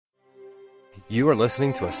You are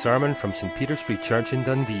listening to a sermon from St. Peter's Free Church in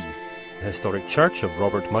Dundee, the historic church of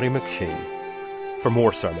Robert Murray McShane. For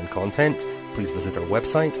more sermon content, please visit our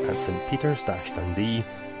website at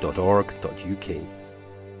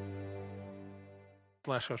stpeters-dundee.org.uk.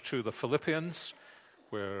 Letter to the Philippians,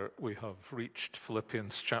 where we have reached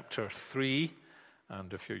Philippians chapter 3,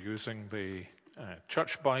 and if you're using the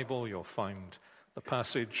church Bible, you'll find the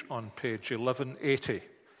passage on page 1180,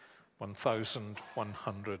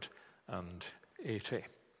 1180.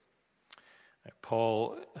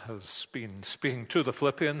 Paul has been speaking to the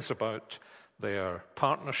Philippians about their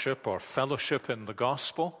partnership or fellowship in the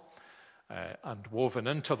gospel, and woven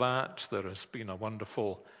into that there has been a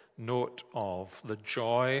wonderful note of the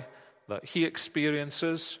joy that he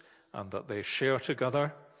experiences and that they share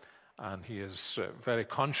together, and he is very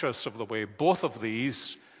conscious of the way both of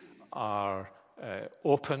these are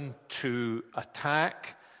open to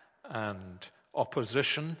attack and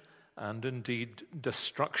opposition and indeed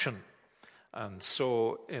destruction. And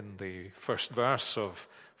so in the first verse of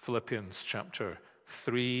Philippians chapter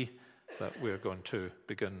 3 that we're going to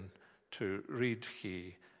begin to read,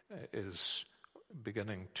 he is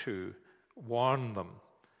beginning to warn them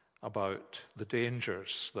about the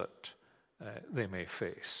dangers that they may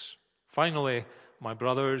face. Finally, my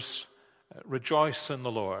brothers, rejoice in the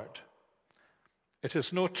Lord. It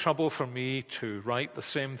is no trouble for me to write the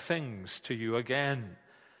same things to you again,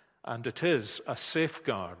 and it is a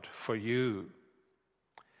safeguard for you.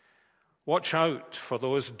 Watch out for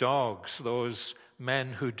those dogs, those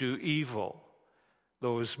men who do evil,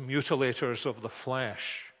 those mutilators of the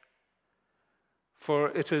flesh. For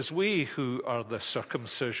it is we who are the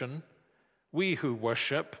circumcision, we who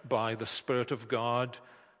worship by the Spirit of God,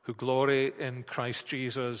 who glory in Christ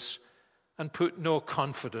Jesus, and put no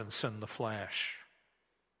confidence in the flesh.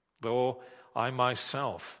 Though I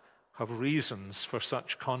myself have reasons for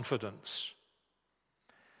such confidence.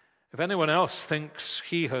 If anyone else thinks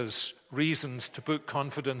he has reasons to put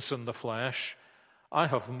confidence in the flesh, I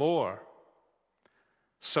have more.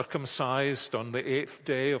 Circumcised on the 8th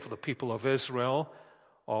day of the people of Israel,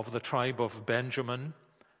 of the tribe of Benjamin,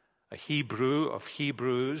 a Hebrew of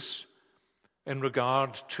Hebrews, in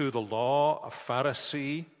regard to the law, a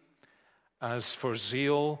Pharisee, as for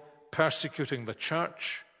zeal, persecuting the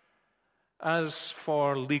church, as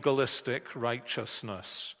for legalistic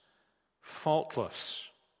righteousness, faultless.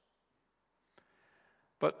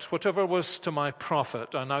 But whatever was to my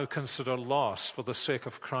profit, I now consider loss for the sake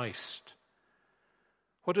of Christ.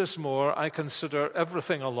 What is more, I consider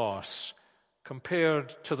everything a loss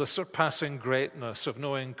compared to the surpassing greatness of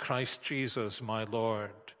knowing Christ Jesus my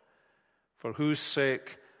Lord, for whose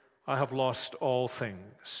sake I have lost all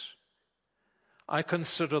things. I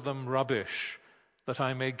consider them rubbish, that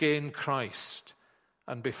I may gain Christ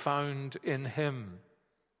and be found in him,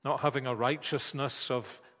 not having a righteousness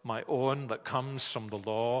of my own that comes from the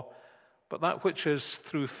law, but that which is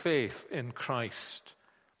through faith in Christ,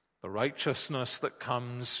 the righteousness that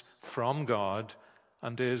comes from God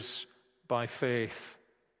and is by faith.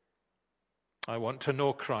 I want to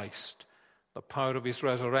know Christ, the power of his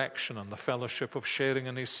resurrection and the fellowship of sharing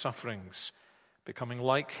in his sufferings, becoming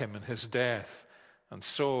like him in his death, and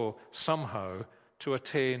so somehow to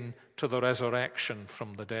attain to the resurrection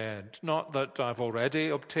from the dead. Not that I've already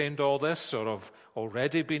obtained all this or have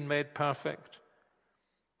already been made perfect,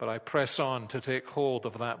 but I press on to take hold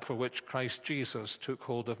of that for which Christ Jesus took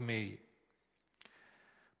hold of me.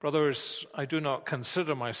 Brothers, I do not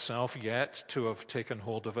consider myself yet to have taken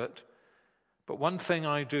hold of it, but one thing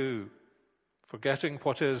I do, forgetting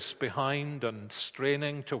what is behind and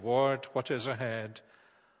straining toward what is ahead,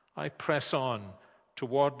 I press on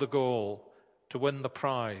toward the goal, to win the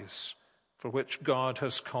prize for which God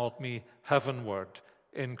has called me heavenward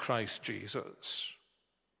in Christ Jesus.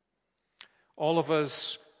 All of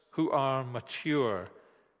us who are mature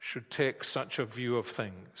should take such a view of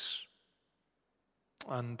things.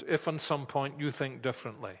 And if on some point you think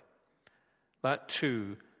differently, that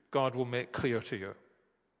too God will make clear to you.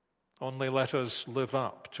 Only let us live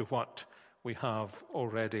up to what we have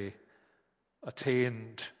already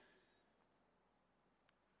attained.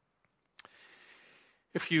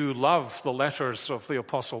 If you love the letters of the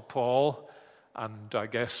Apostle Paul, and I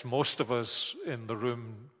guess most of us in the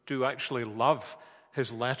room do actually love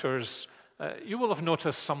his letters, you will have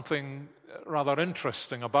noticed something rather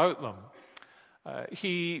interesting about them.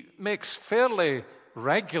 He makes fairly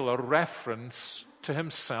regular reference to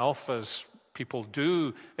himself, as people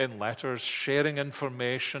do in letters, sharing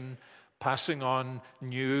information, passing on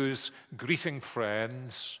news, greeting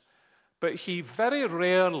friends. But he very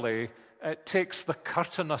rarely takes the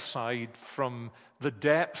curtain aside from the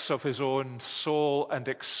depths of his own soul and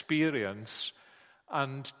experience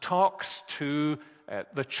and talks to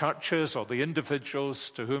the churches or the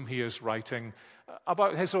individuals to whom he is writing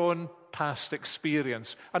about his own past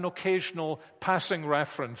experience, an occasional passing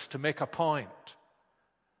reference to make a point.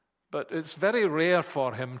 But it's very rare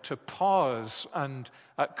for him to pause and,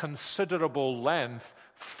 at considerable length,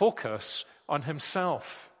 focus on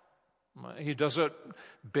himself. He does it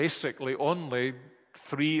basically only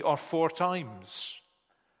 3 or 4 times.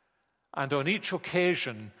 And on each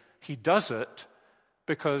occasion, he does it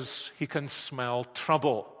because he can smell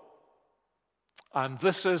trouble. And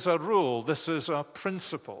this is a rule, this is a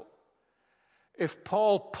principle. If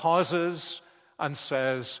Paul pauses and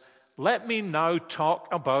says, "Let me now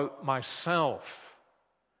talk about myself,"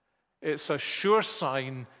 it's a sure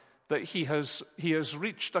sign that he has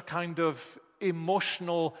reached a kind of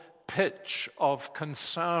emotional pitch of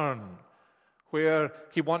concern where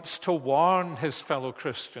he wants to warn his fellow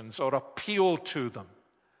Christians or appeal to them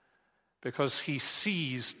because he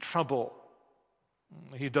sees trouble.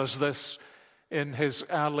 He does this in his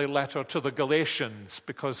early letter to the Galatians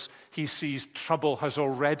because he sees trouble has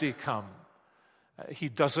already come. He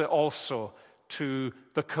does it also to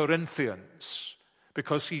the Corinthians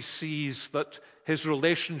because he sees that his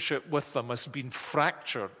relationship with them has been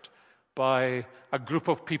fractured by a group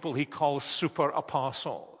of people he calls super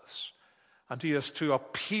apostles. And he has to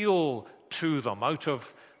appeal to them out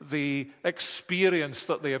of the experience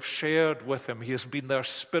that they have shared with him. He has been their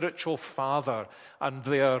spiritual father, and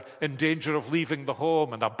they are in danger of leaving the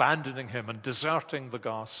home and abandoning him and deserting the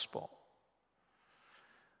gospel.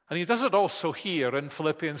 And he does it also here in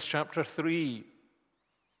Philippians chapter 3.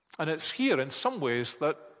 And it's here in some ways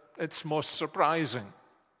that it's most surprising.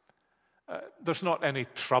 There's not any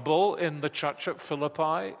trouble in the church at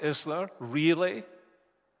Philippi, is there? Really?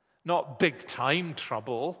 Not big-time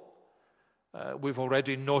trouble. We've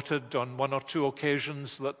already noted on 1 or 2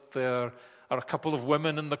 occasions that there are a couple of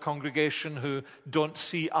women in the congregation who don't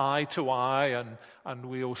see eye to eye, and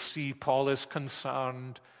we'll see Paul is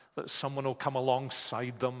concerned that someone will come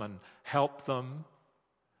alongside them and help them.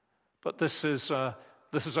 But this is a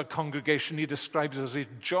congregation he describes as his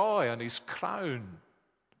joy and his crown.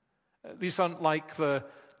 These aren't like the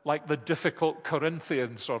difficult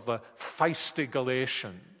Corinthians or the feisty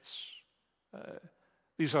Galatians.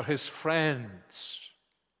 These are his friends.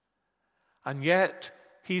 And yet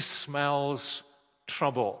he smells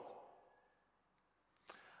trouble.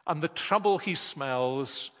 And the trouble he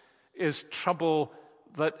smells is trouble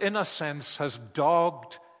that in a sense has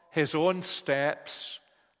dogged his own steps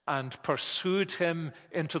and pursued him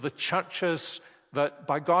into the churches that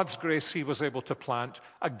by God's grace he was able to plant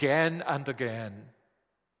again and again.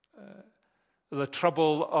 The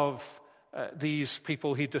trouble of these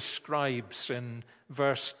people he describes in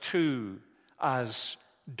verse 2 as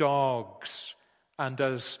dogs and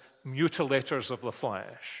as mutilators of the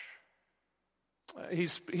flesh.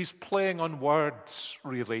 He's playing on words,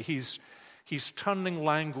 really. He's turning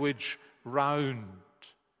language round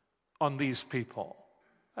on these people.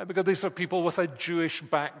 Because these are people with a Jewish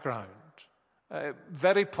background.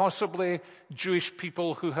 Very possibly Jewish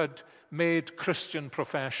people who had made Christian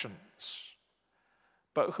professions,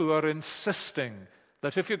 but who are insisting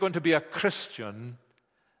that if you're going to be a Christian,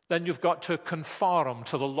 then you've got to conform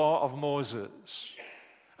to the law of Moses.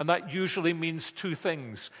 And that usually means 2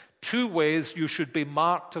 things. 2 ways you should be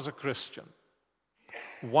marked as a Christian.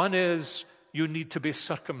 One is you need to be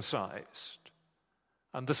circumcised.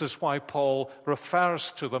 And this is why Paul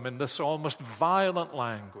refers to them in this almost violent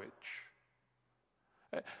language.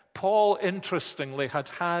 Paul, interestingly,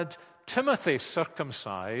 had Timothy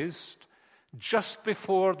circumcised just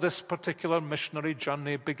before this particular missionary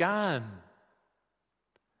journey began.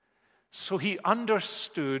 So he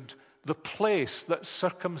understood the place that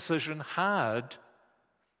circumcision had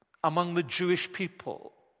among the Jewish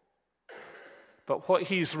people. But what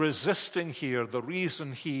he's resisting here, the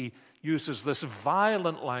reason he uses this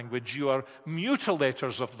violent language, you are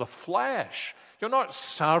mutilators of the flesh. You're not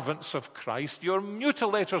servants of Christ, you're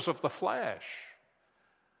mutilators of the flesh,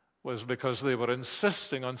 was because they were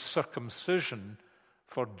insisting on circumcision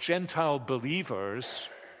for Gentile believers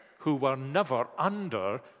who were never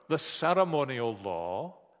under the ceremonial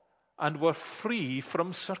law and were free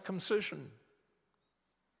from circumcision.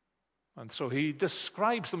 And so he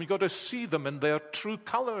describes them. You've got to see them in their true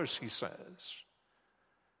colors, he says.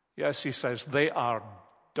 Yes, he says, they are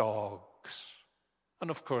dogs. And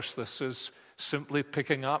of course, this is simply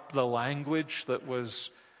picking up the language that was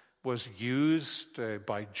used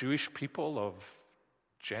by Jewish people of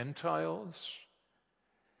Gentiles.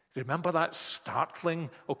 Remember that startling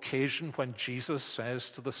occasion when Jesus says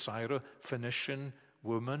to the Syro-Phoenician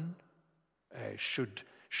woman, should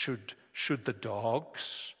the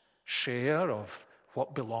dogs share of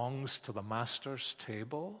what belongs to the master's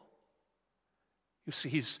table? You see,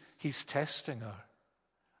 he's testing her.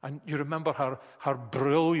 And you remember her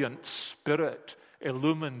brilliant spirit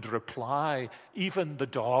illumined reply, even the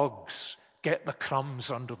dogs get the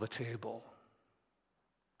crumbs under the table.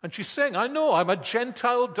 And she's saying, I know, I'm a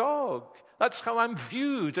Gentile dog. That's how I'm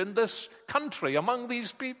viewed in this country among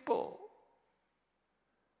these people.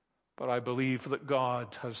 But I believe that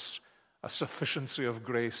God has a sufficiency of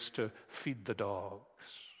grace to feed the dogs.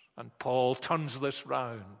 And Paul turns this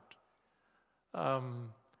round.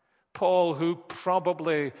 Paul, who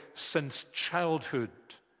probably since childhood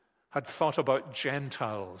had thought about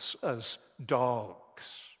Gentiles as dogs,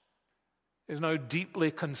 is now deeply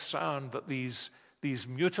concerned that these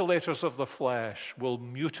mutilators of the flesh will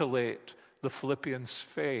mutilate the Philippians'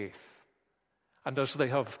 faith. And as they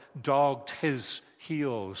have dogged his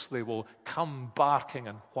heels, they will come barking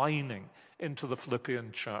and whining into the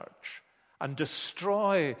Philippian church and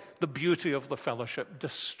destroy the beauty of the fellowship,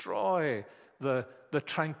 destroy the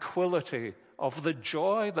tranquility of the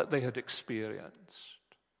joy that they had experienced.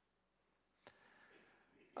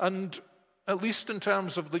 And at least in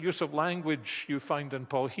terms of the use of language you find in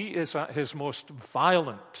Paul, he is at his most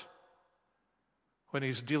violent when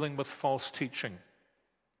he's dealing with false teaching.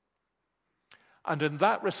 And in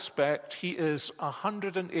that respect, he is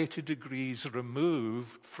 180 degrees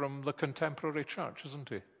removed from the contemporary church, isn't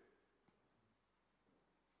he?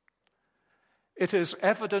 It is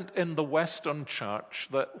evident in the Western church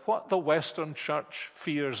that what the Western church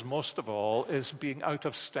fears most of all is being out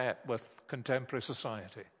of step with contemporary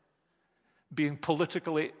society, being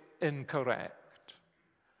politically incorrect.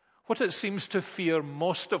 What it seems to fear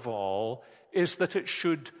most of all is that it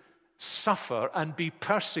should suffer and be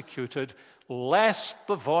persecuted lest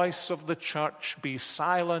the voice of the church be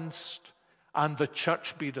silenced and the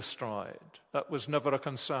church be destroyed. That was never a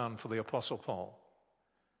concern for the Apostle Paul.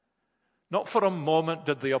 Not for a moment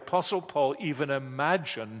did the Apostle Paul even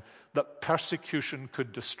imagine that persecution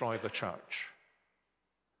could destroy the church.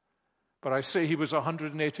 But I say he was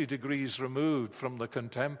 180 degrees removed from the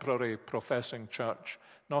contemporary professing church,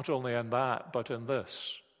 not only in that, but in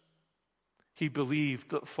this. He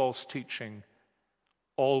believed that false teaching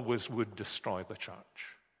always would destroy the church.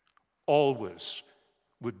 Always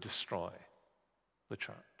would destroy the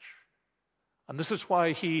church. And this is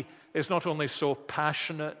why he is not only so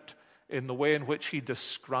passionate in the way in which he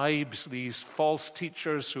describes these false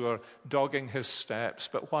teachers who are dogging his steps,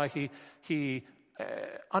 but why he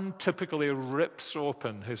untypically rips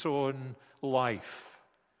open his own life.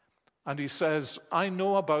 And he says, I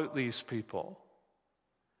know about these people.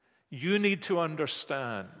 You need to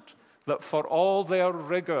understand that for all their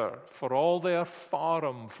rigor, for all their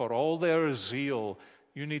forum, for all their zeal,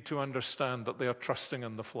 you need to understand that they are trusting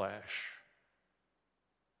in the flesh.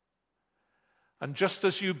 And just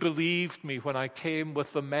as you believed me when I came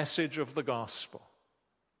with the message of the gospel,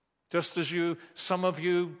 just as some of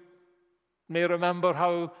you may remember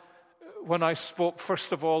how when I spoke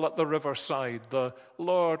first of all at the riverside, the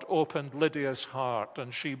Lord opened Lydia's heart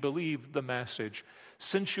and she believed the message.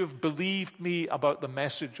 Since you've believed me about the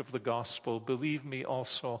message of the gospel, believe me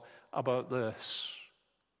also about this,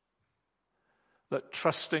 that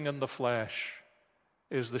trusting in the flesh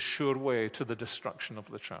is the sure way to the destruction of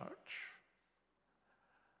the church.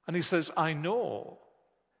 And he says, I know,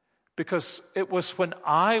 because it was when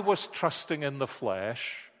I was trusting in the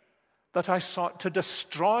flesh that I sought to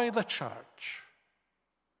destroy the church.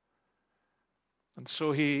 And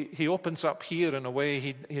so he opens up here in a way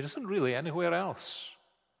he isn't really anywhere else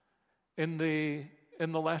in the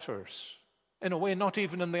letters. In a way, not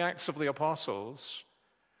even in the Acts of the Apostles,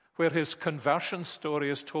 where his conversion story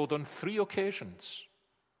is told on 3 occasions.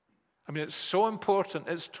 I mean, it's so important,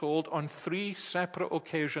 it's told on 3 separate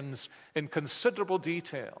occasions in considerable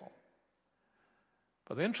detail.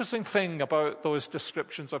 But the interesting thing about those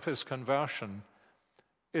descriptions of his conversion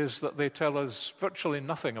is that they tell us virtually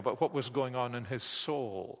nothing about what was going on in his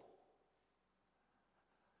soul.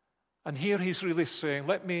 And here he's really saying,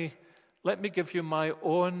 let me give you my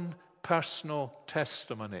own personal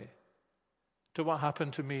testimony to what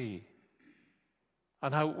happened to me.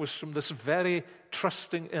 And how it was from this very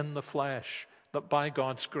trusting in the flesh that by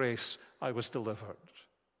God's grace I was delivered.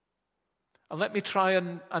 And let me try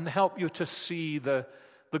and help you to see the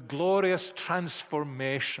glorious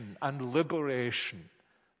transformation and liberation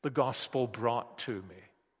the gospel brought to me.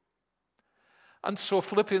 And so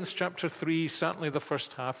Philippians chapter 3, certainly the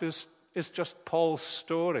first half, is just Paul's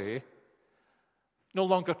story no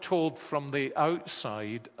longer told from the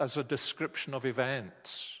outside as a description of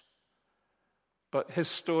events, but his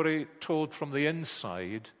story told from the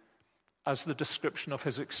inside as the description of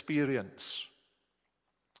his experience.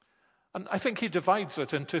 And I think he divides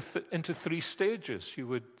it into three stages. You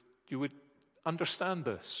would understand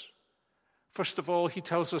this. First of all, he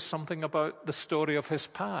tells us something about the story of his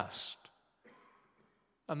past.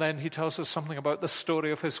 And then he tells us something about the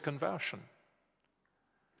story of his conversion.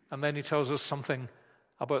 And then he tells us something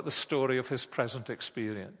about the story of his present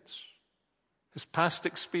experience. His past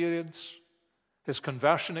experience, his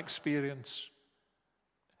conversion experience,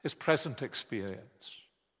 his present experience.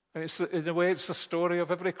 And in a way, it's the story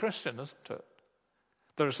of every Christian, isn't it?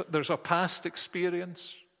 There's a past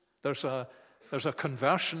experience. There's a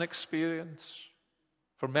conversion experience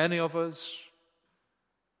for many of us.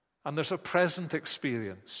 And there's a present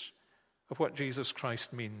experience of what Jesus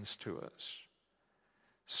Christ means to us.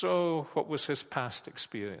 So, what was his past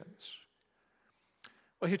experience?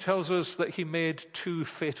 Well, he tells us that he made 2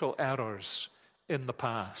 fatal errors in the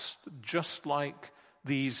past, just like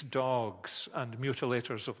these dogs and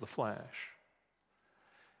mutilators of the flesh.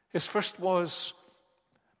 His first was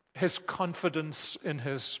his confidence in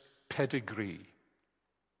his pedigree.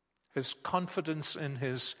 His confidence in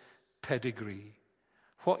his pedigree.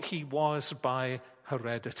 What he was by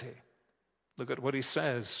heredity. Look at what he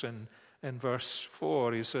says in verse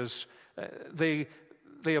 4. He says, they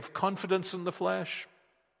have confidence in the flesh.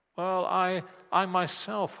 Well, I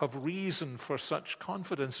myself have reason for such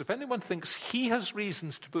confidence. If anyone thinks he has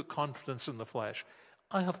reasons to put confidence in the flesh,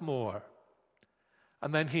 I have more.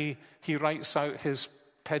 And then he writes out his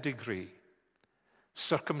pedigree.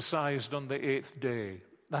 Circumcised on the 8th day.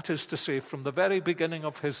 That is to say, from the very beginning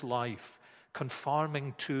of his life,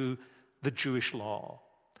 conforming to the Jewish law,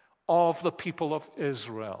 of the people of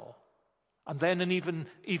Israel. And then in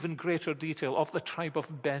even greater detail, of the tribe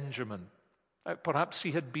of Benjamin. Perhaps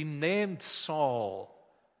he had been named Saul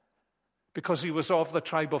because he was of the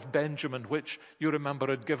tribe of Benjamin, which you remember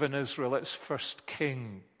had given Israel its first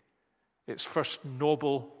king, its first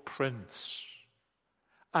noble prince.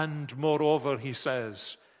 And moreover, he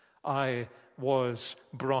says, I was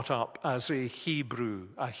brought up as a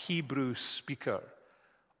Hebrew speaker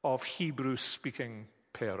of Hebrew-speaking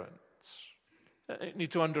parents. You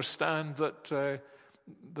need to understand that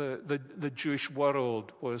the Jewish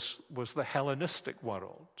world was the Hellenistic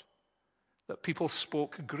world, that people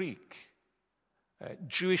spoke Greek.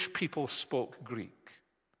 Jewish people spoke Greek.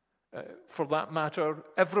 For that matter,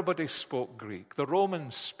 everybody spoke Greek. The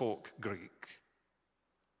Romans spoke Greek.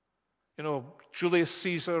 You know, Julius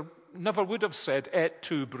Caesar never would have said et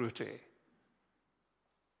tu, Brute.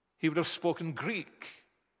 He would have spoken Greek.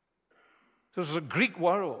 So it was a Greek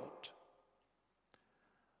world.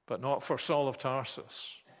 But not for Saul of Tarsus.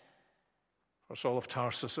 For Saul of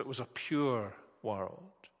Tarsus, it was a pure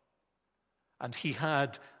world. And he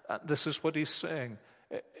had, this is what he's saying,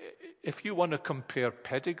 if you want to compare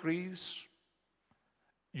pedigrees,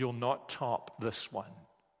 you'll not top this one.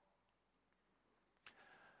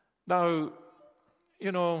 Now,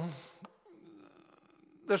 you know,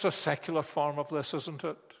 there's a secular form of this, isn't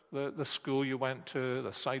it? The school you went to,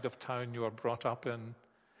 the side of town you were brought up in,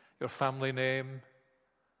 your family name.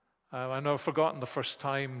 I've never forgotten the first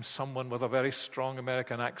time someone with a very strong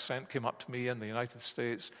American accent came up to me in the United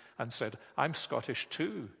States and said, I'm Scottish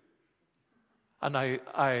too. And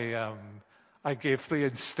I gave the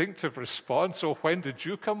instinctive response, oh, when did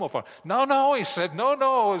you come over? No, he said,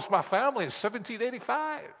 no, it's my family, it's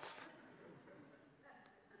 1785.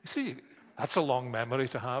 You see, that's a long memory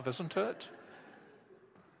to have, isn't it?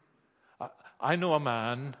 I know a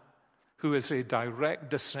man who is a direct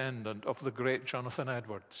descendant of the great Jonathan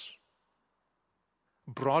Edwards,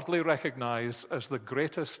 broadly recognized as the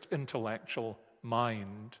greatest intellectual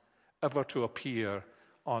mind ever to appear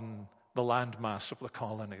on the landmass of the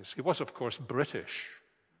colonies. He was, of course, British.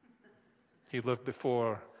 He lived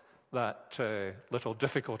before that little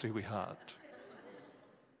difficulty we had.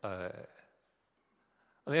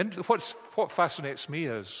 And what fascinates me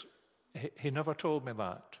is he never told me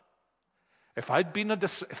that. If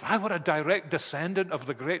I were a direct descendant of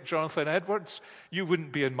the great Jonathan Edwards, you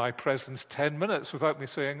wouldn't be in my presence 10 minutes without me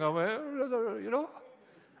saying, oh, you know,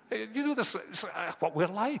 this is what we're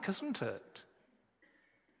like, isn't it?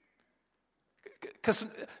 Because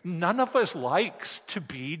none of us likes to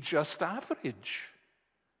be just average.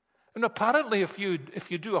 And apparently, if you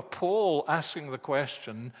do a poll asking the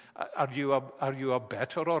question, are you a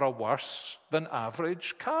better or a worse than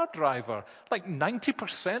average car driver? Like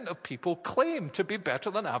 90% of people claim to be better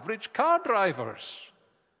than average car drivers.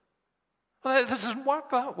 Well, it doesn't work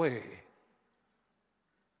that way.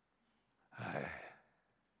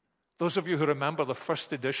 Those of you who remember the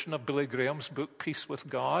first edition of Billy Graham's book, Peace with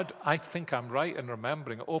God, I think I'm right in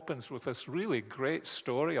remembering it opens with this really great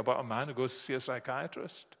story about a man who goes to see a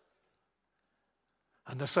psychiatrist.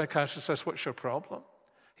 And the psychiatrist says, "What's your problem?"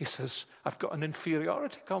 He says, "I've got an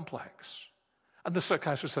inferiority complex." And the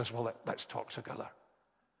psychiatrist says, "Well, let's talk together."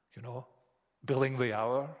 Billing the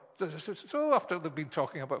hour. So after they've been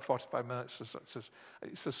talking about 45 minutes,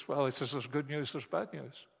 he says, "There's good news, there's bad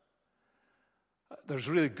news. There's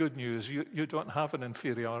really good news. You don't have an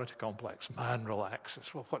inferiority complex." Man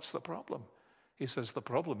relaxes. "Well, what's the problem?" He says, "The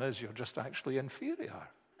problem is you're just actually inferior."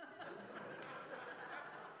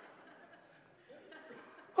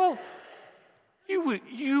 Well,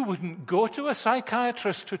 you wouldn't go to a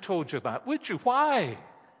psychiatrist who told you that, would you? Why?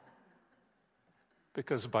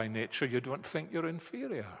 Because by nature you don't think you're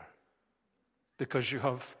inferior. Because you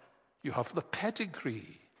have the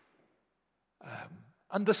pedigree.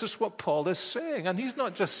 And this is what Paul is saying. And he's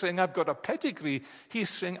not just saying, "I've got a pedigree." He's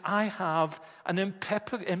saying, "I have an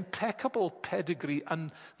impeccable pedigree."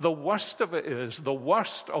 And the worst of it is, the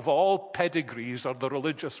worst of all pedigrees are the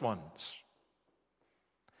religious ones.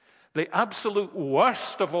 The absolute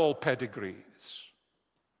worst of all pedigrees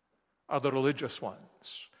are the religious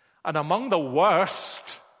ones. And among the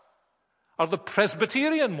worst are the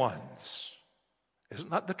Presbyterian ones. Isn't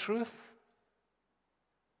that the truth?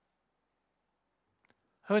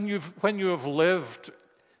 When you have lived,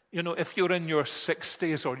 if you're in your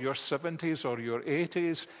 60s or your 70s or your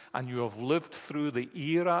 80s, and you have lived through the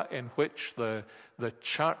era in which the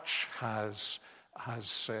church has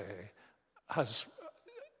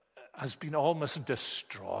been almost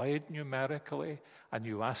destroyed numerically, and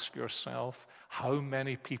you ask yourself, how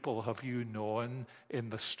many people have you known in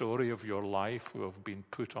the story of your life who have been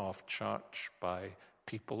put off church by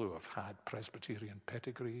people who have had Presbyterian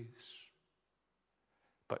pedigrees,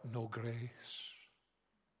 but no grace?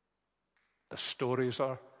 The stories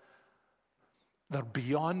they're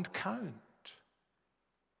beyond count.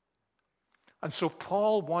 And so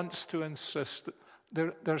Paul wants to insist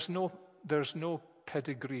that there's no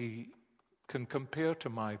pedigree can compare to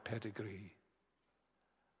my pedigree.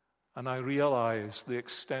 And I realize the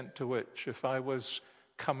extent to which, if I was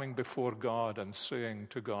coming before God and saying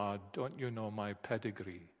to God, "Don't you know my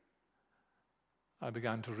pedigree?" I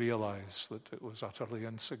began to realize that it was utterly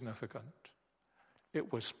insignificant.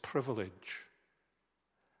 It was privilege,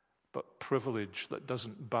 but privilege that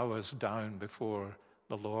doesn't bow us down before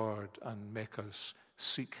the Lord and make us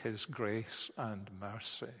seek His grace and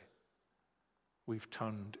mercy. We've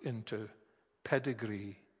turned into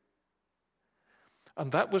pedigree.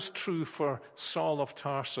 And that was true for Saul of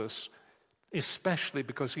Tarsus, especially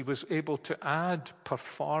because he was able to add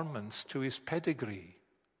performance to his pedigree.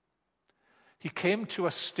 He came to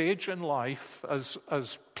a stage in life,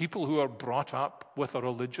 as people who are brought up with a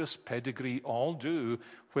religious pedigree all do,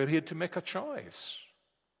 where he had to make a choice.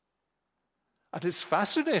 And it's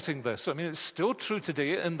fascinating, this. I mean, it's still true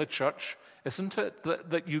today in the church, isn't it?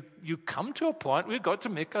 That you come to a point where you've got to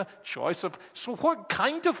make a choice of, so what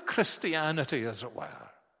kind of Christianity, as it were?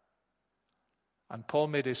 And Paul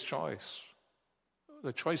made his choice.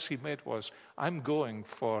 The choice he made was, I'm going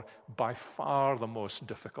for by far the most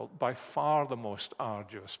difficult, by far the most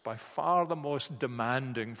arduous, by far the most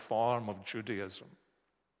demanding form of Judaism.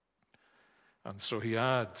 And so he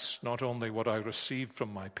adds, not only what I received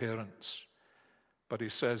from my parents, but he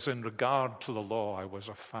says, in regard to the law, I was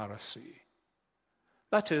a Pharisee.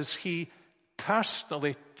 That is, he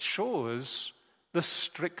personally chose the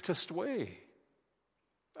strictest way.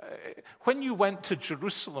 When you went to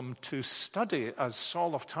Jerusalem to study, as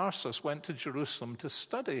Saul of Tarsus went to Jerusalem to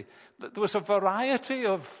study, there was a variety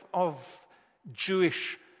of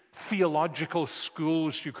Jewish theological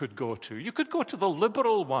schools you could go to. You could go to the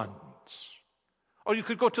liberal ones, or you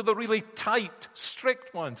could go to the really tight,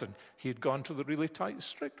 strict ones. And he had gone to the really tight,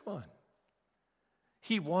 strict one.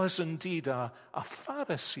 He was indeed a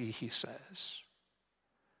Pharisee, he says.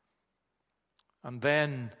 And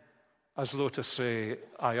then, as though to say,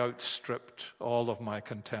 I outstripped all of my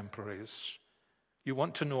contemporaries. You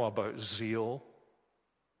want to know about zeal?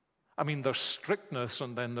 I mean, there's strictness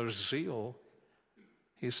and then there's zeal.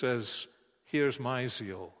 He says, here's my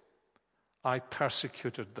zeal. I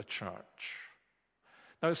persecuted the church.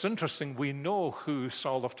 Now, it's interesting, we know who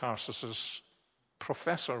Saul of Tarsus's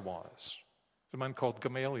professor was. A man called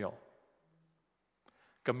Gamaliel.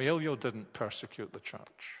 Gamaliel didn't persecute the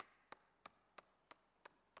church.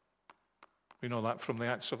 We know that from the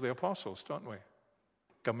Acts of the Apostles, don't we?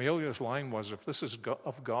 Gamaliel's line was, if this is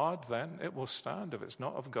of God, then it will stand. If it's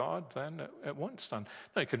not of God, then it won't stand.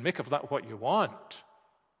 Now, you can make of that what you want.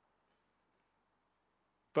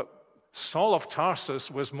 But Saul of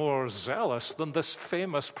Tarsus was more zealous than this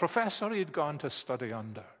famous professor he'd gone to study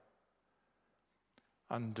under.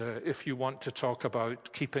 And if you want to talk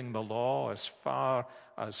about keeping the law, as far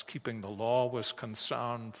as keeping the law was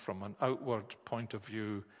concerned from an outward point of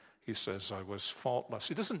view, he says, I was faultless.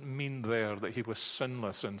 He doesn't mean there that he was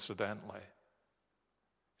sinless, incidentally.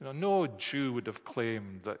 No Jew would have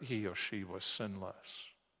claimed that he or she was sinless.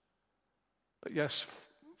 But yes,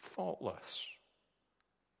 faultless.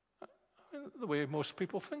 The way most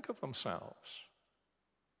people think of themselves.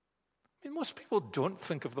 Most people don't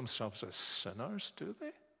think of themselves as sinners, do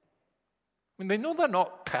they? They know they're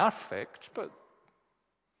not perfect, but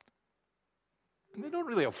they don't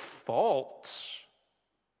really have faults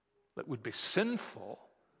that would be sinful.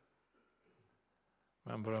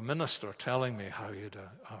 I remember a minister telling me how he had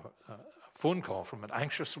a phone call from an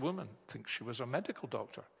anxious woman, I think she was a medical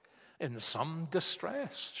doctor, in some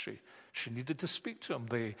distress. She needed to speak to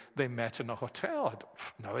him. They met in a hotel.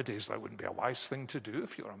 Nowadays, that wouldn't be a wise thing to do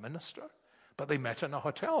if you're a minister. But they met in a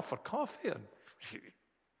hotel for coffee, and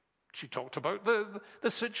she talked about the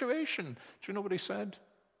situation. Do you know what he said?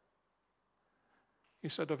 He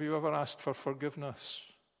said, have you ever asked for forgiveness?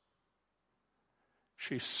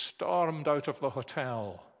 She stormed out of the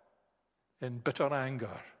hotel in bitter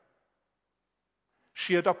anger.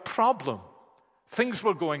 She had a problem. Things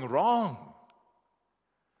were going wrong.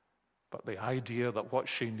 But the idea that what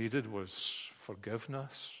she needed was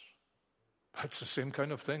forgiveness, it's the same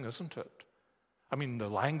kind of thing, isn't it? The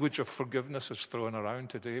language of forgiveness is thrown around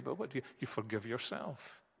today, but what do you forgive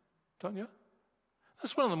yourself, don't you?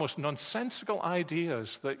 That's one of the most nonsensical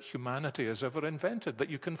ideas that humanity has ever invented, that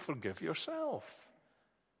you can forgive yourself.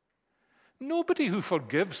 Nobody who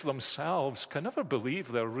forgives themselves can ever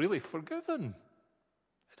believe they're really forgiven.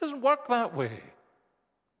 It doesn't work that way.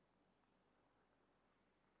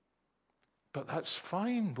 But that's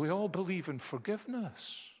fine. We all believe in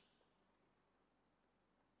forgiveness.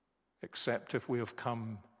 Except if we have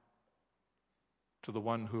come to the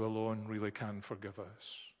one who alone really can forgive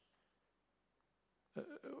us.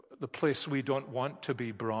 The place we don't want to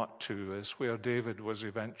be brought to is where David was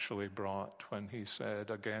eventually brought when he said,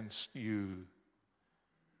 against you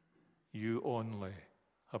only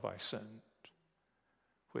have I sinned,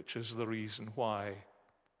 which is the reason why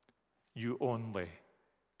you only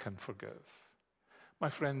can forgive. My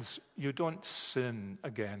friends, you don't sin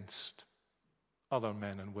against other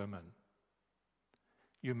men and women.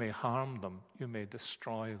 You may harm them, you may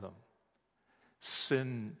destroy them.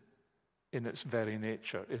 Sin in its very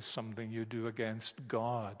nature is something you do against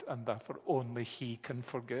God, and therefore only He can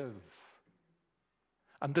forgive.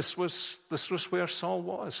 And this was where Saul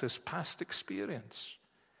was, his past experience.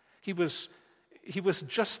 He was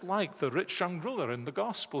just like the rich young ruler in the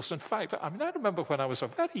Gospels. In fact, I remember when I was a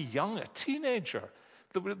teenager,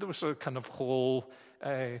 there was a kind of whole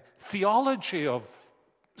theology of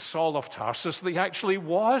Saul of Tarsus that he actually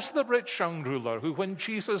was the rich young ruler who, when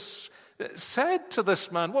Jesus said to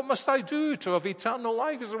this man, what must I do to have eternal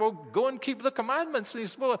life? He said, well, go and keep the commandments. And he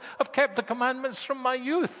said, well, I've kept the commandments from my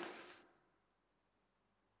youth.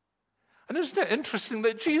 And isn't it interesting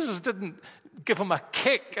that Jesus didn't give him a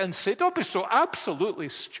kick and say, don't be so absolutely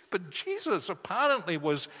stupid. Jesus apparently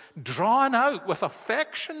was drawn out with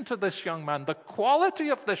affection to this young man, the quality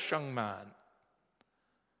of this young man.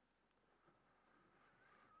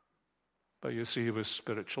 But you see, he was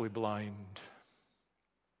spiritually blind.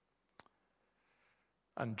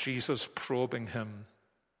 And Jesus, probing him,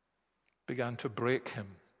 began to break him,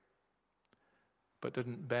 but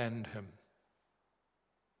didn't bend him.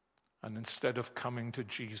 And instead of coming to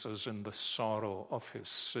Jesus in the sorrow of his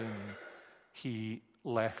sin, he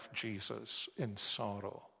left Jesus in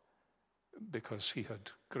sorrow because he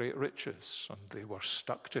had great riches and they were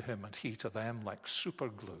stuck to him and he to them like super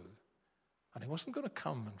glue. And he wasn't going to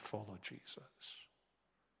come and follow Jesus.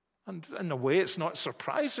 And in a way, it's not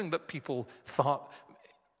surprising that people thought,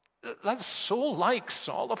 that's so like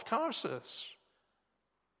Saul of Tarsus.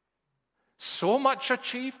 So much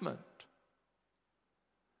achievement,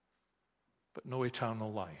 but no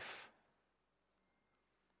eternal life.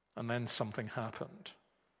 And then something happened.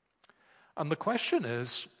 And the question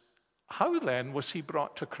is, how then was he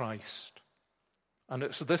brought to Christ? And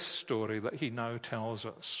it's this story that he now tells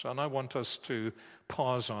us. And I want us to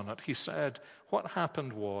pause on it. He said, what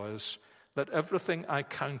happened was that everything I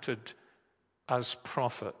counted as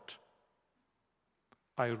profit,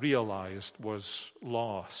 I realized was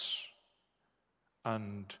loss.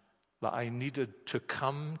 And that I needed to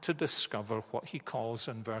come to discover what he calls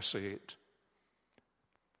in verse 8,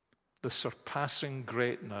 the surpassing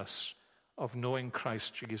greatness of knowing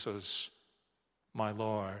Christ Jesus, my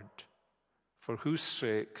Lord, for whose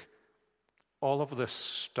sake all of this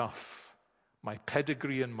stuff, my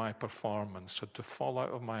pedigree and my performance, had to fall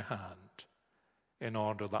out of my hand in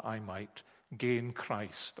order that I might gain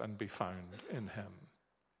Christ and be found in him.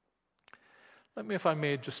 Let me, if I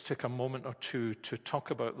may, just take a moment or two to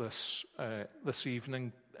talk about this this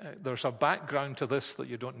evening. There's a background to this that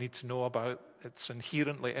you don't need to know about. It's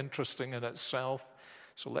inherently interesting in itself.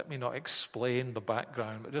 So let me not explain the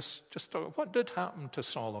background, but just talk, what did happen to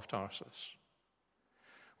Saul of Tarsus?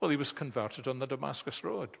 Well, he was converted on the Damascus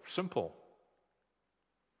Road. Simple.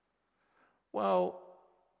 Well,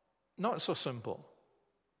 not so simple.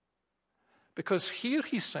 Because here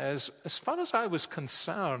he says, as far as I was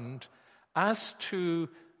concerned, as to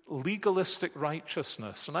legalistic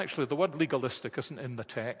righteousness, and actually the word legalistic isn't in the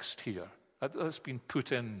text here. It's been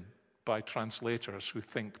put in by translators who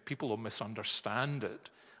think people will misunderstand it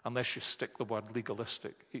unless you stick the word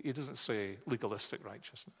legalistic. He doesn't say legalistic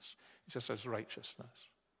righteousness. He just says righteousness.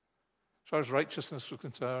 As far as righteousness was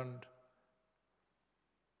concerned,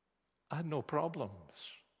 I had no problems.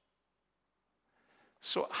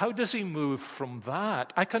 So how does he move from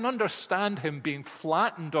that? I can understand him being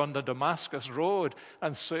flattened on the Damascus Road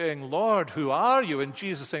and saying, Lord, who are you? And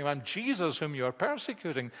Jesus saying, I'm Jesus whom you are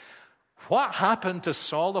persecuting. What happened to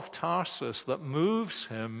Saul of Tarsus that moves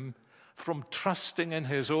him from trusting in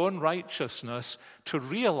his own righteousness to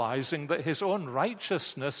realizing that his own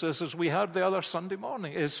righteousness is, as we heard the other Sunday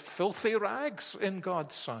morning, is filthy rags in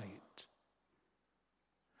God's sight?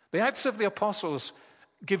 The Acts of the Apostles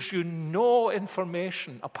gives you no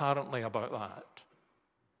information, apparently, about that.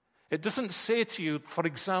 It doesn't say to you, for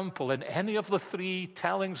example, in any of the three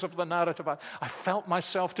tellings of the narrative, I felt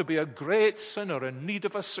myself to be a great sinner in need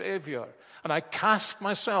of a Savior, and I cast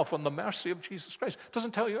myself on the mercy of Jesus Christ. It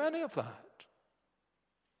doesn't tell you any of that.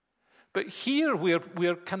 But here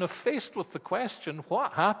we're kind of faced with the question,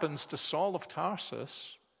 what happens to Saul of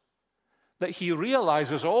Tarsus that he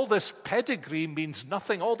realizes all this pedigree means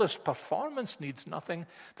nothing, all this performance needs nothing,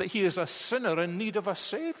 that he is a sinner in need of a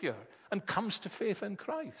Savior and comes to faith in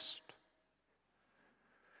Christ?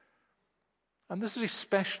 And this is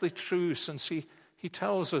especially true since he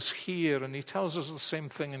tells us here, and he tells us the same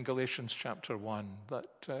thing in Galatians chapter 1,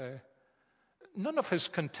 that none of his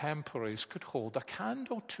contemporaries could hold a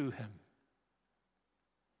candle to him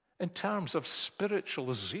in terms of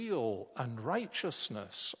spiritual zeal and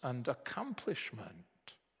righteousness and accomplishment.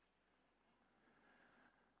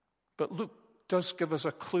 But Luke does give us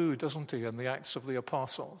a clue, doesn't he, in the Acts of the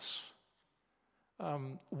Apostles?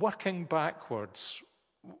 Working backwards,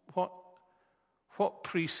 what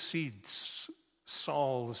precedes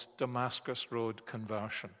Saul's Damascus Road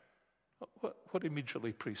conversion? What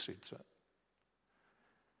immediately precedes it?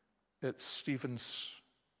 It's Stephen's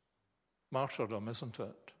martyrdom, isn't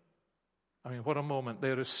it? I mean, what a moment.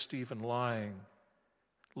 There is Stephen lying.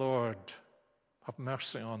 Lord, have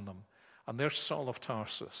mercy on them. And there's Saul of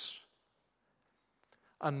Tarsus.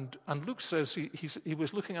 And Luke says he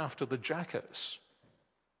was looking after the jackets.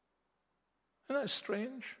 Isn't that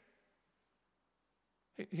strange?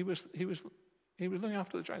 He was looking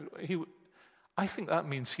after the jacket. I think that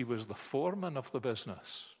means he was the foreman of the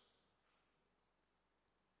business.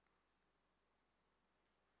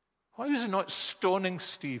 Why is he not stoning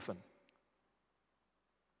Stephen?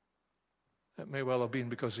 It may well have been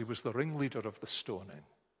because he was the ringleader of the stoning.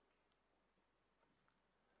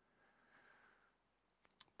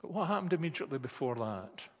 But what happened immediately before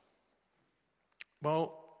that?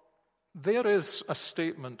 Well, there is a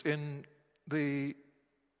statement in the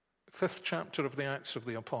 5th chapter of the Acts of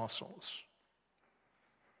the Apostles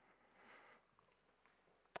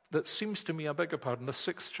that seems to me, I beg your pardon, the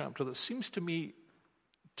 6th chapter, that seems to me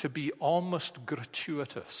to be almost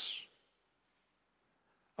gratuitous,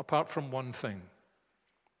 apart from one thing.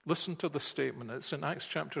 Listen to the statement. It's in Acts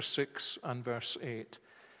chapter 6 and verse 8.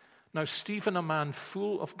 Now Stephen, a man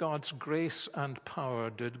full of God's grace and power,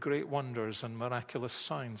 did great wonders and miraculous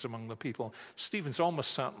signs among the people. Stephen's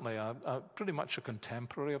almost certainly pretty much a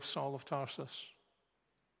contemporary of Saul of Tarsus.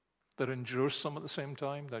 They're in Jerusalem at the same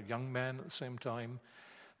time. They're young men at the same time.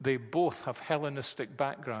 They both have Hellenistic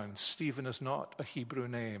backgrounds. Stephen is not a Hebrew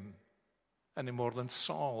name any more than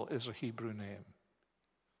Saul is a Hebrew name.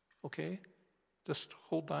 Okay? Just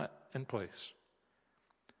hold that in place.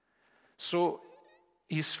 So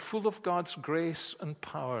he's full of God's grace and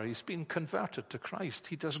power. He's been converted to Christ.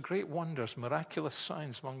 He does great wonders, miraculous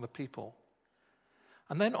signs among the people.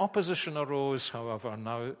 And then opposition arose, however.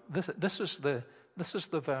 Now, this is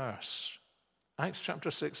the verse. Acts chapter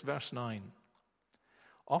 6, verse 9.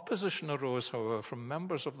 Opposition arose, however, from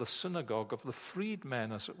members of the synagogue of the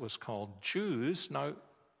freedmen, as it was called, Jews. Now,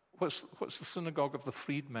 what's the synagogue of the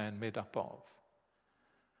freedmen made up of?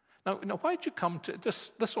 Now, why did you come to,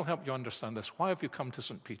 this will help you understand this. Why have you come to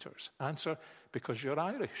St. Peter's? Answer, because you're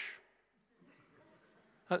Irish.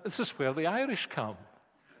 This is where the Irish come.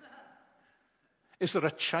 Is there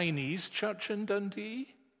a Chinese church in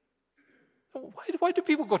Dundee? Why do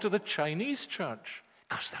people go to the Chinese church?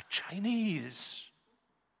 Because they're Chinese.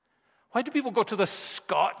 Why do people go to the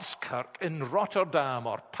Scots Kirk in Rotterdam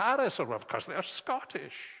or Paris or whatever? Because they're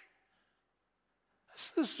Scottish.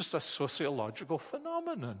 This is just a sociological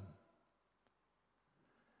phenomenon.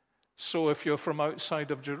 So if you're from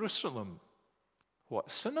outside of Jerusalem,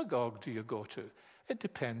 what synagogue do you go to? It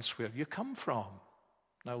depends where you come from.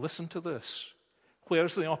 Now listen to this.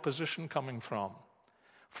 Where's the opposition coming from?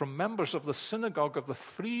 From members of the synagogue of the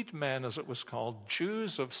freedmen, as it was called,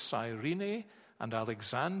 Jews of Cyrene and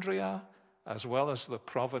Alexandria, as well as the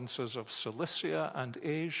provinces of Cilicia and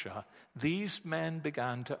Asia. These men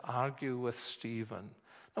began to argue with Stephen.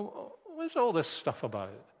 Now, what's all this stuff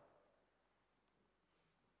about?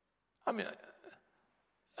 I mean,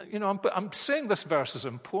 I'm saying this verse is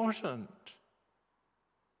important.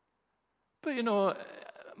 But,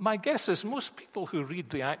 my guess is most people who read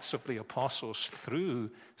the Acts of the Apostles through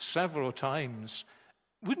several times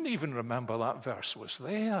wouldn't even remember that verse was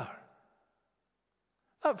there.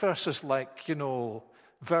 That verse is like,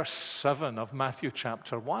 verse 7 of Matthew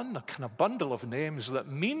chapter 1, a kind of bundle of names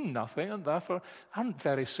that mean nothing and therefore aren't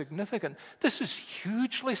very significant. This is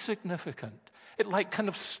hugely significant. It kind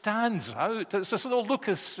of stands out. It's as though Luke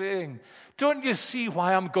is saying, don't you see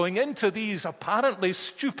why I'm going into these apparently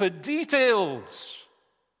stupid details?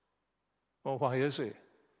 Well, why is he?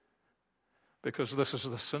 Because this is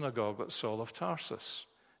the synagogue at Saul of Tarsus.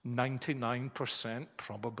 99%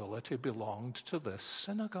 probability belonged to this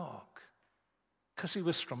synagogue because he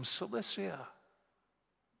was from Cilicia.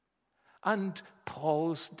 And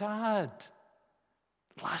Paul's dad,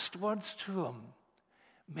 last words to him,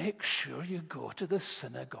 make sure you go to the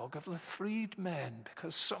synagogue of the freedmen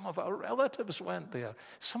because some of our relatives went there.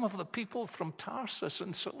 Some of the people from Tarsus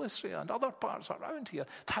and Cilicia and other parts around here,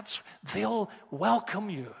 they'll welcome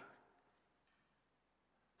you.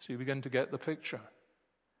 So you begin to get the picture.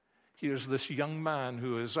 Here's this young man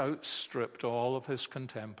who has outstripped all of his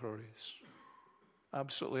contemporaries.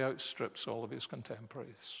 Absolutely outstrips all of his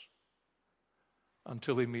contemporaries.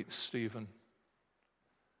 Until he meets Stephen.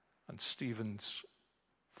 And Stephen's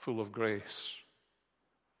full of grace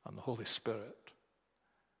and the Holy Spirit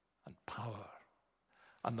and power.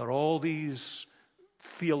 And there are all these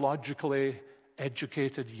theologically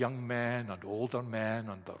educated young men and older men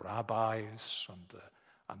and the rabbis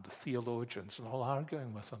and the theologians and all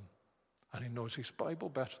arguing with him. And he knows his Bible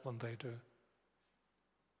better than they do.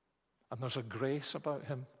 And there's a grace about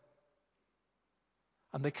him.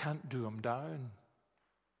 And they can't do him down.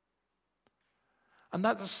 And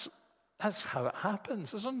that's how it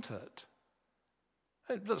happens, isn't it?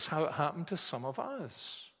 That's how it happened to some of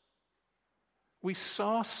us. We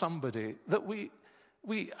saw somebody that we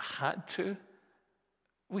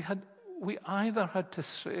either had to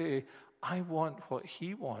say, I want what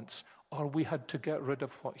he wants, or we had to get rid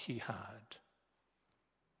of what he had.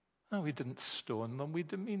 No, we didn't stone them, we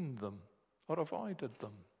demeaned them or avoided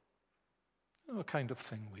them. The kind of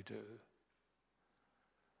thing we do.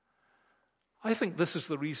 I think this is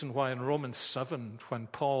the reason why in Romans 7, when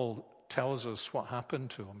Paul tells us what happened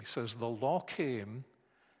to him, he says, the law came,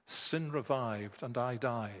 sin revived, and I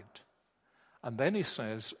died. And then he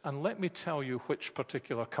says, and let me tell you which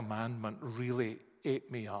particular commandment really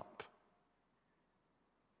ate me up.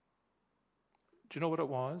 Do you know what it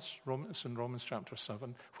was? It's in Romans chapter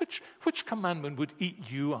 7. Which commandment would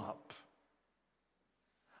eat you up?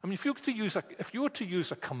 I mean, if you were to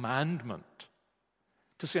use a commandment,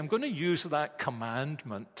 to say, I'm going to use that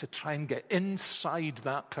commandment to try and get inside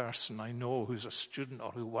that person I know who's a student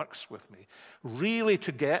or who works with me, really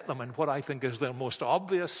to get them in what I think is their most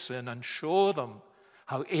obvious sin and show them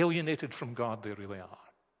how alienated from God they really are.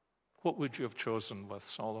 What would you have chosen with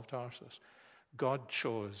Saul of Tarsus? God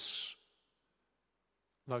chose,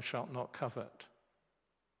 thou shalt not covet.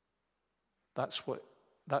 That's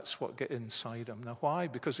what get inside him. Now why?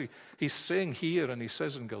 Because he's saying here, and he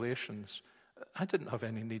says in Galatians, I didn't have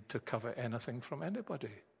any need to covet anything from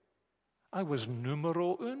anybody. I was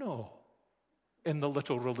numero uno in the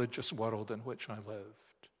little religious world in which I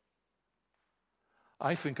lived.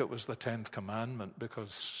 I think it was the 10th commandment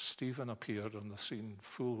because Stephen appeared on the scene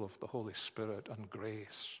full of the Holy Spirit and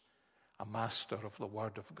grace, a master of the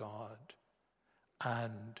Word of God,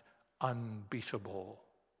 and unbeatable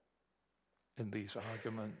in these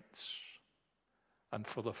arguments. And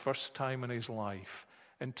for the first time in his life,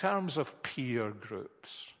 in terms of peer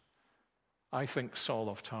groups, I think Saul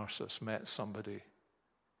of Tarsus met somebody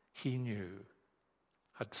he knew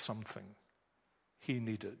had something he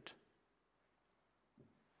needed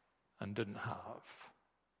and didn't have.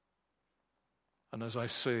 And as I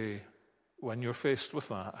say, when you're faced with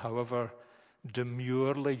that, however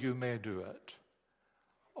demurely you may do it,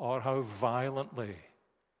 or how violently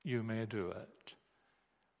you may do it,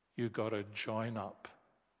 you've got to join up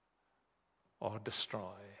or destroy.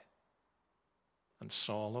 And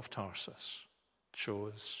Saul of Tarsus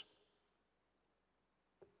chose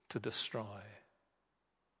to destroy.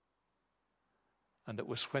 And it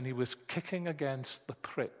was when he was kicking against the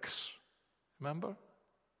pricks. Remember?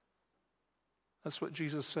 That's what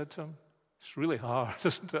Jesus said to him. It's really hard,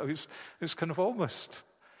 isn't it? It's kind of almost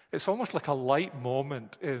like a light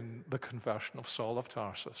moment in the conversion of Saul of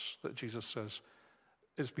Tarsus that Jesus says,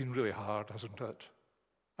 it's been really hard, hasn't it?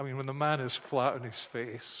 I mean, when the man is flat on his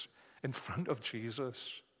face in front of Jesus,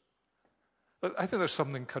 I think there's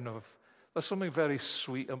something very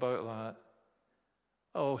sweet about that.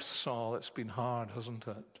 Oh, Saul, it's been hard, hasn't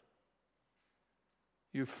it?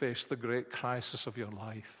 You've faced the great crisis of your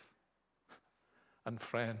life. And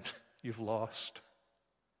friend, you've lost.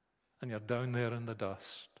 And you're down there in the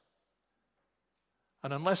dust.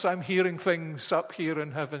 And unless I'm hearing things up here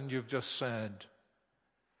in heaven, you've just said,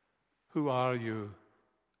 who are you,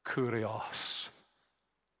 Kurios?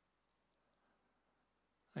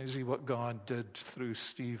 I see what God did through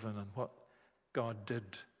Stephen and what God did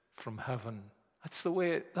from heaven.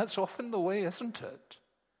 That's often the way, isn't it?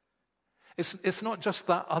 It's not just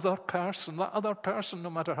that other person. That other person, no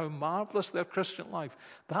matter how marvelous their Christian life,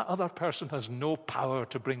 that other person has no power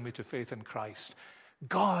to bring me to faith in Christ.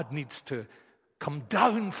 God needs to come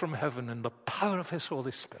down from heaven in the power of his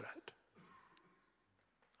Holy Spirit.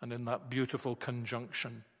 And in that beautiful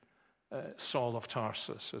conjunction, Saul of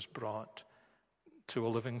Tarsus is brought to a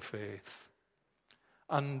living faith.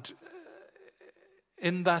 And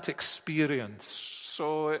in that experience,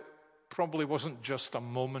 so it probably wasn't just a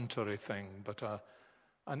momentary thing, but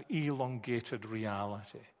an elongated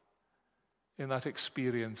reality. In that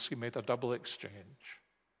experience, he made a double exchange.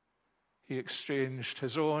 He exchanged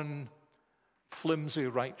his own flimsy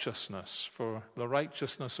righteousness for the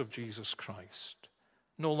righteousness of Jesus Christ.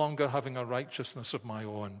 No longer having a righteousness of my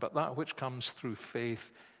own, but that which comes through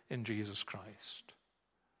faith in Jesus Christ.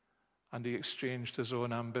 And he exchanged his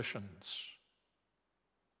own ambitions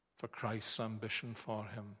for Christ's ambition for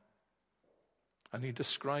him. And he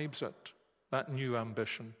describes it, that new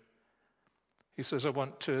ambition. He says, I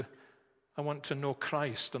want to know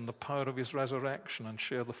Christ and the power of his resurrection and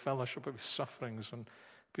share the fellowship of his sufferings and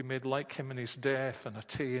be made like him in his death and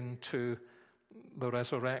attain to the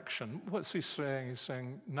resurrection. What's he saying? He's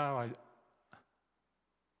saying, now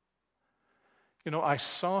I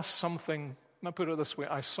saw something, I'll put it this way,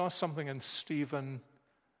 I saw something in Stephen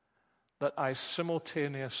that I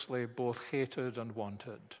simultaneously both hated and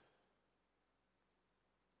wanted.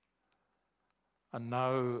 And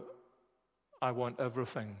now I want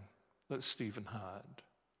everything that Stephen had,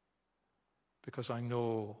 because I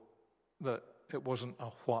know that it wasn't a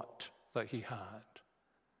what that he had.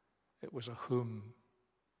 It was a whom.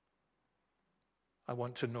 I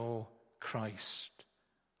want to know Christ,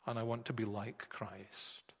 and I want to be like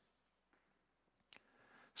Christ.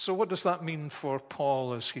 So what does that mean for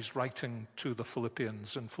Paul as he's writing to the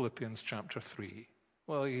Philippians in Philippians chapter 3?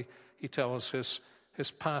 Well, he tells his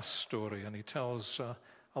past story, and he tells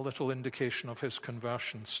a little indication of his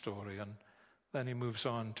conversion story, and then he moves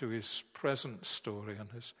on to his present story, and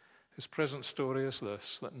his present story is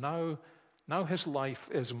this, that now his life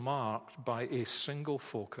is marked by a single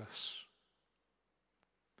focus.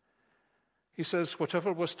 He says,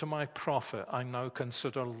 whatever was to my profit, I now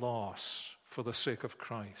consider loss for the sake of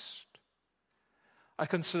Christ. I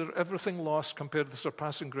consider everything lost compared to the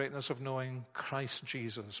surpassing greatness of knowing Christ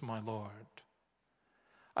Jesus, my Lord.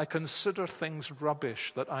 I consider things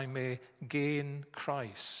rubbish that I may gain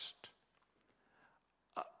Christ.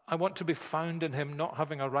 I want to be found in him, not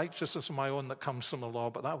having a righteousness of my own that comes from the law,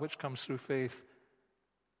 but that which comes through faith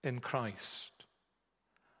in Christ.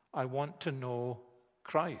 I want to know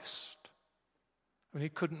Christ. I mean, he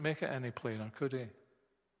couldn't make it any plainer, could he?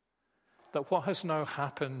 That what has now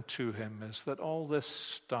happened to him is that all this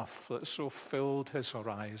stuff that so filled his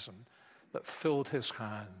horizon, that filled his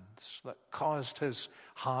hands, that caused his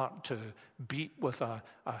heart to beat with a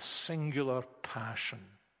singular passion,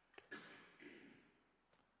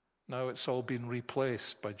 now it's all been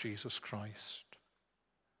replaced by Jesus Christ.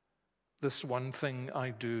 This one thing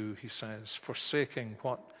I do, he says, forsaking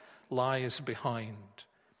what lies behind,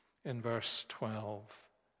 in verse 12.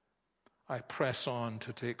 I press on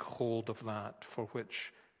to take hold of that for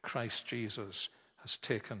which Christ Jesus has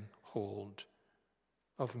taken hold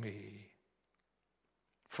of me.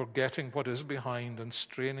 Forgetting what is behind and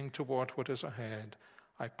straining toward what is ahead,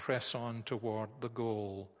 I press on toward the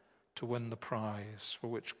goal to win the prize for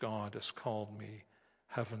which God has called me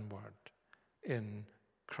heavenward in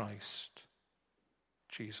Christ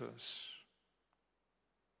Jesus.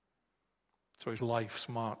 So his life's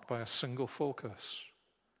marked by a single focus.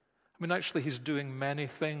 I mean, actually, he's doing many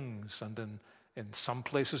things, and in some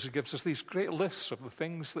places he gives us these great lists of the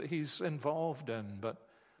things that he's involved in, but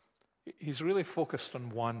he's really focused on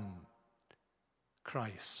one: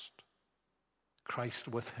 Christ. Christ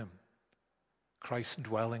with him. Christ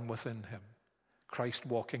dwelling within him. Christ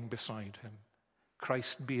walking beside him.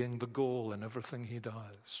 Christ being the goal in everything he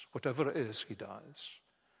does, whatever it is he does.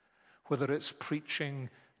 Whether it's preaching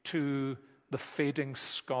to the fading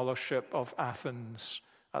scholarship of Athens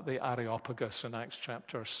at the Areopagus in Acts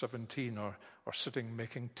chapter 17, or sitting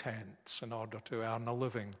making tents in order to earn a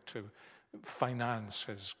living, to finance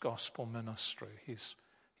his gospel ministry. He's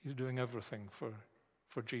doing everything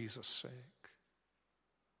for Jesus' sake.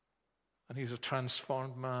 And he's a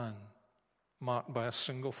transformed man, marked by a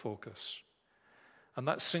single focus. And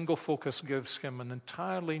that single focus gives him an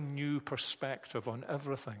entirely new perspective on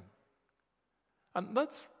everything. And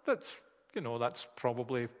that's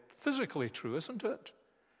probably physically true, isn't it?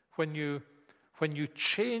 When you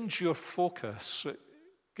change your focus, it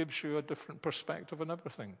gives you a different perspective on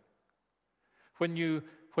everything. When you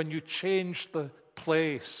change the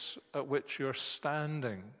place at which you're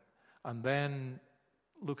standing and then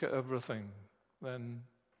look at everything, then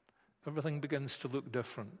everything begins to look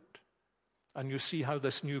different. And you see how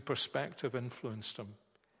this new perspective influenced him.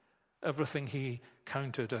 Everything he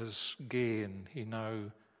counted as gain, he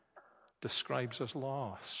now describes as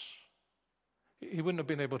loss. He wouldn't have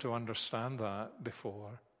been able to understand that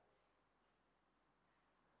before.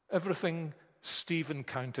 Everything Stephen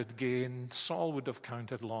counted gain, Saul would have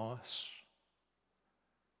counted loss.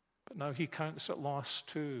 But now he counts it loss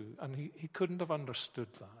too, and he couldn't have understood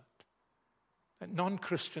that.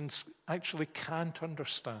 Non-Christians actually can't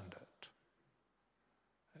understand it.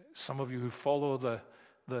 Some of you who follow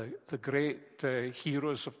the great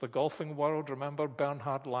heroes of the golfing world, remember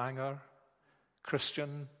Bernhard Langer,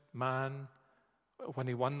 Christian man, when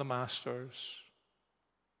he won the Masters,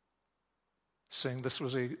 saying this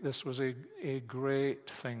was a great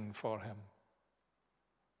thing for him,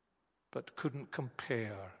 but couldn't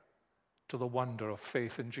compare to the wonder of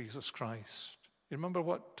faith in Jesus Christ. You remember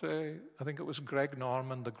what, I think it was Greg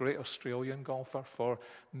Norman, the great Australian golfer, for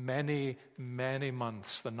many, many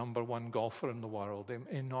months, the number one golfer in the world,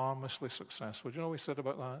 enormously successful. Do you know what he said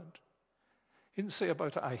about that? He didn't say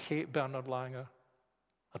about it, I hate Bernhard Langer.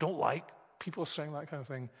 I don't like people saying that kind of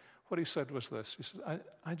thing. What he said was this. He said,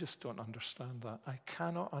 I just don't understand that. I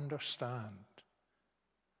cannot understand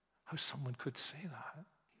how someone could say that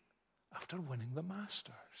after winning the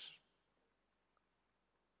Masters.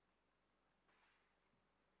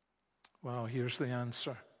 Well, here's the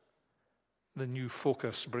answer. The new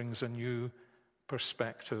focus brings a new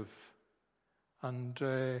perspective. And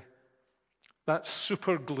that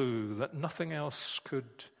super glue that nothing else could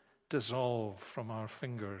dissolve from our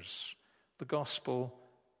fingers, the gospel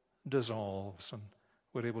dissolves, and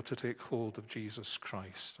we're able to take hold of Jesus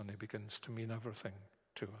Christ, and he begins to mean everything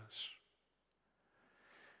to us.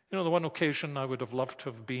 You know, the one occasion I would have loved to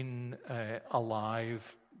have been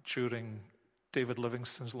alive during David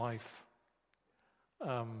Livingstone's life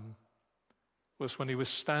was when he was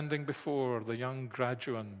standing before the young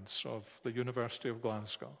graduates of the University of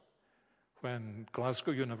Glasgow, when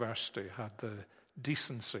Glasgow University had the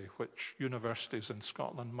decency which universities in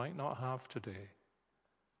Scotland might not have today,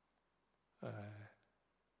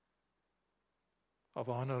 of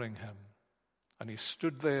honouring him. And he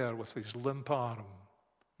stood there with his limp arm.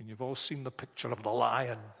 And you've all seen the picture of the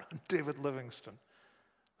lion, David Livingstone,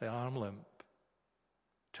 the arm limp,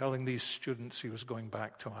 telling these students he was going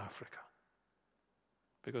back to Africa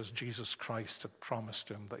because Jesus Christ had promised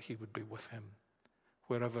him that he would be with him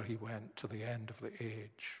wherever he went to the end of the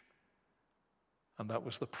age. And that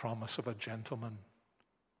was the promise of a gentleman.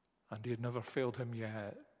 And he had never failed him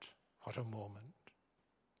yet. What a moment.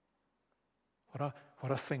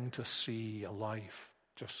 What a thing to see, a life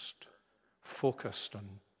just focused on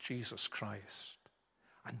Jesus Christ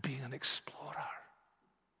and being an explorer.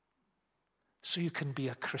 So you can be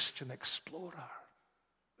a Christian explorer.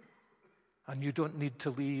 And you don't need to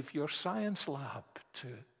leave your science lab to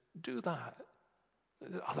do that.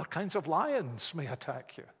 Other kinds of lions may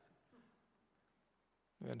attack you.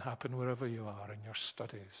 It can happen wherever you are, in your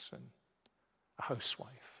studies, and a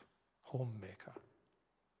housewife, homemaker,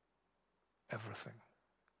 everything.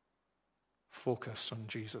 Focus on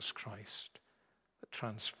Jesus Christ. that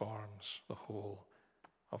transforms the whole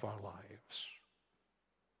of our lives.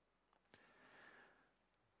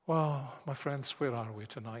 Well, my friends, where are we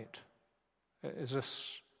tonight? Is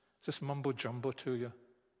this mumbo-jumbo to you?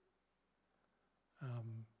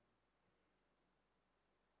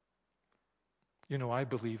 I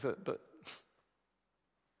believe it, but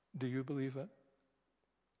do you believe it?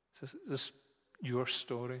 Is this your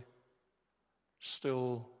story?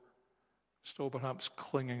 Still perhaps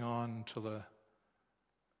clinging on to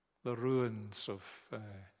the ruins of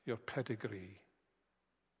your pedigree,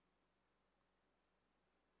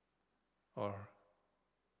 or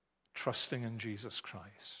trusting in Jesus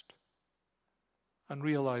Christ and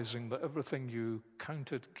realizing that everything you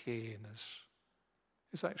counted gain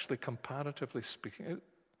is actually, comparatively speaking,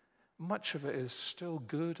 much of it is still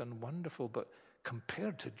good and wonderful, but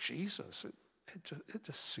compared to Jesus, it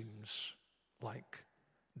just seems like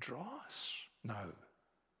dross now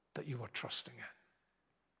that you are trusting in.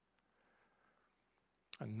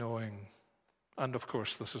 And knowing, and of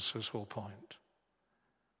course this is his whole point,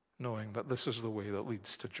 knowing that this is the way that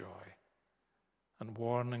leads to joy, and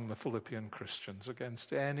warning the Philippian Christians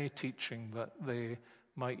against any teaching that they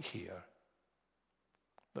might hear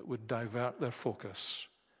that would divert their focus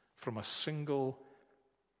from a single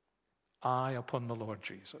eye upon the Lord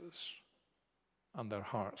Jesus and their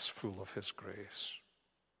hearts full of his grace.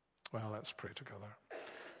 Well, let's pray together.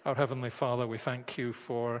 Our Heavenly Father, we thank you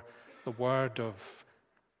for the word of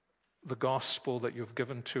the gospel that you've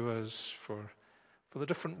given to us, for the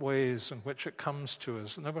different ways in which it comes to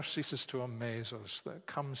us. It never ceases to amaze us that it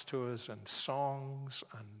comes to us in songs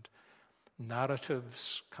and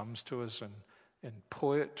narratives, comes to us in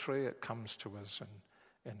poetry, it comes to us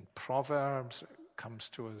in proverbs, it comes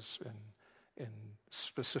to us in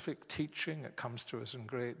specific teaching, it comes to us in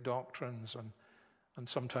great doctrines, and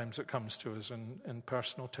sometimes it comes to us in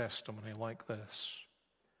personal testimony like this.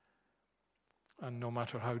 And no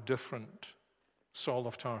matter how different Saul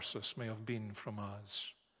of Tarsus may have been from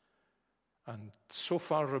us, and so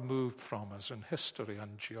far removed from us in history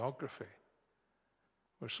and geography,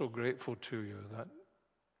 we're so grateful to you that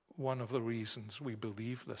one of the reasons we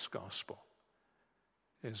believe this gospel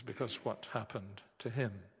is because what happened to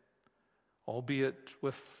him, albeit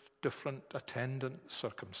with different attendant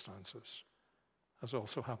circumstances, has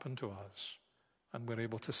also happened to us. And we're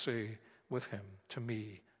able to say with him, to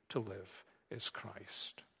me, to live is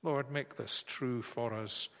Christ. Lord, make this true for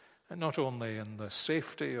us, and not only in the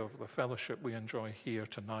safety of the fellowship we enjoy here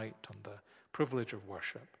tonight and the privilege of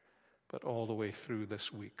worship, but all the way through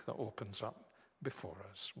this week that opens up before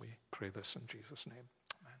us. We pray this in Jesus' name.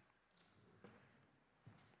 Amen.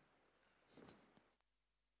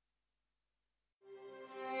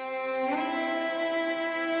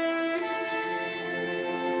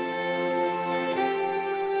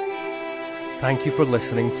 Thank you for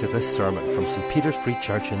listening to this sermon from St. Peter's Free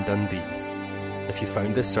Church in Dundee. If you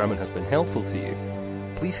found this sermon has been helpful to you,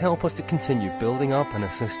 please help us to continue building up and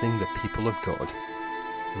assisting the people of God.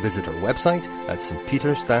 Visit our website at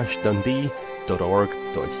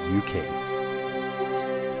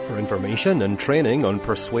stpeters-dundee.org.uk. For information and training on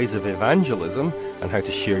persuasive evangelism and how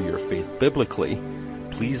to share your faith biblically,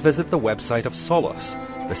 please visit the website of Solas,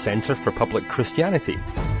 the Centre for Public Christianity,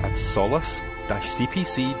 at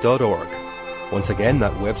solas-cpc.org. Once again,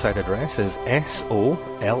 that website address is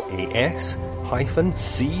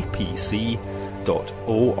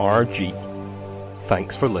solas-cpc.org.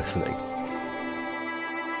 Thanks for listening.